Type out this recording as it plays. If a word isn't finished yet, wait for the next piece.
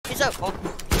up? Oh.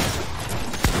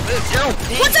 Zero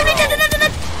ping, What's up?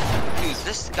 Dude,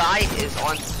 this guy is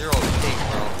on zero ping,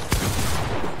 bro.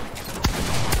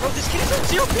 Bro, this kid is on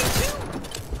zero ping too.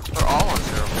 They're all on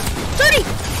zero ping. 30!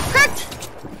 Cracked!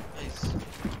 Nice.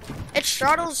 It's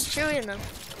Strodles shooting them.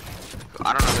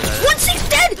 I don't know who that is. 1-6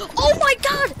 dead! Oh my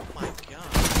god! Oh my god.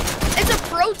 It's a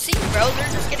pro team, bro.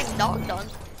 They're just getting knocked on.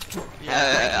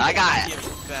 Yeah, I got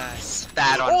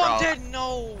spat on, bro. Oh, I'm dead.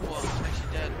 No. I'm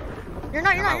actually dead. You're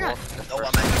not. No, I'm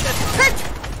actually dead. Cracked!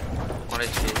 1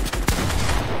 HP.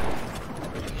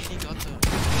 He got the...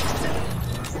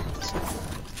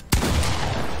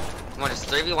 Come on, just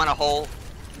 3v1 a whole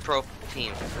pro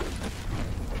team.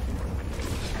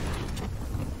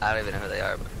 I don't even know who they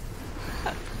are, but...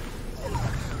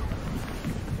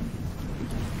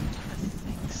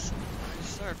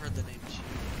 I've heard the name.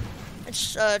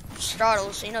 It's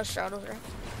Strodles. You know Strodles, right?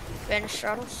 Vanish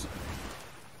Strodles.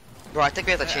 Bro, I think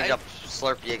we have to change up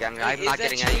Slurpee again. Wait, I'm not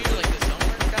getting you, any. like the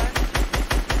Zomer guy?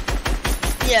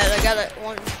 Yeah, they got it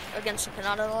one against the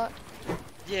Pinata a lot.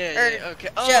 Yeah, okay.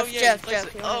 Oh, Jeff, yeah,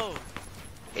 Jeff. Oh.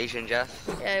 Asian Jeff.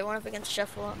 Yeah, he went up against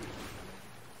Jeff a lot.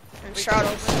 And Wait,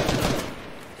 Strodles.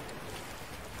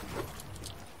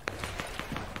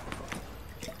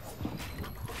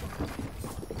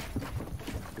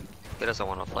 He doesn't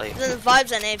want to fight. Then the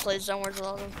Vibes NA plays Zonewords a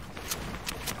lot of them.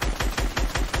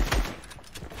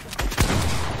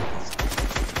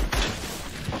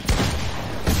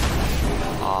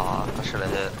 Aw, I should have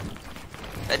hit.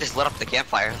 They just lit up the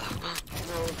campfire.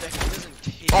 Bro, that doesn't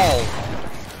take... Oh!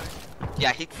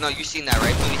 Yeah, no, you seen that,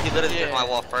 right? He literally hit my Yeah.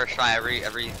 wall first try every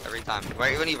time.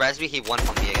 Right when he res me, he won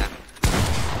from me again.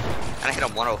 And I hit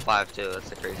him 105 too. That's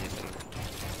the crazy thing.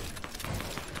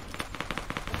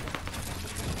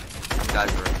 These guys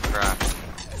are crap.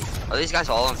 Are these guys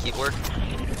all on keyboard?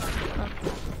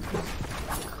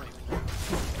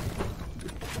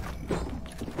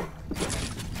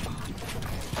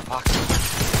 Fuck.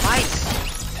 Nice.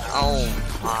 Oh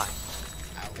my.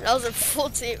 That was a full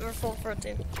team or full pro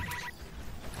team.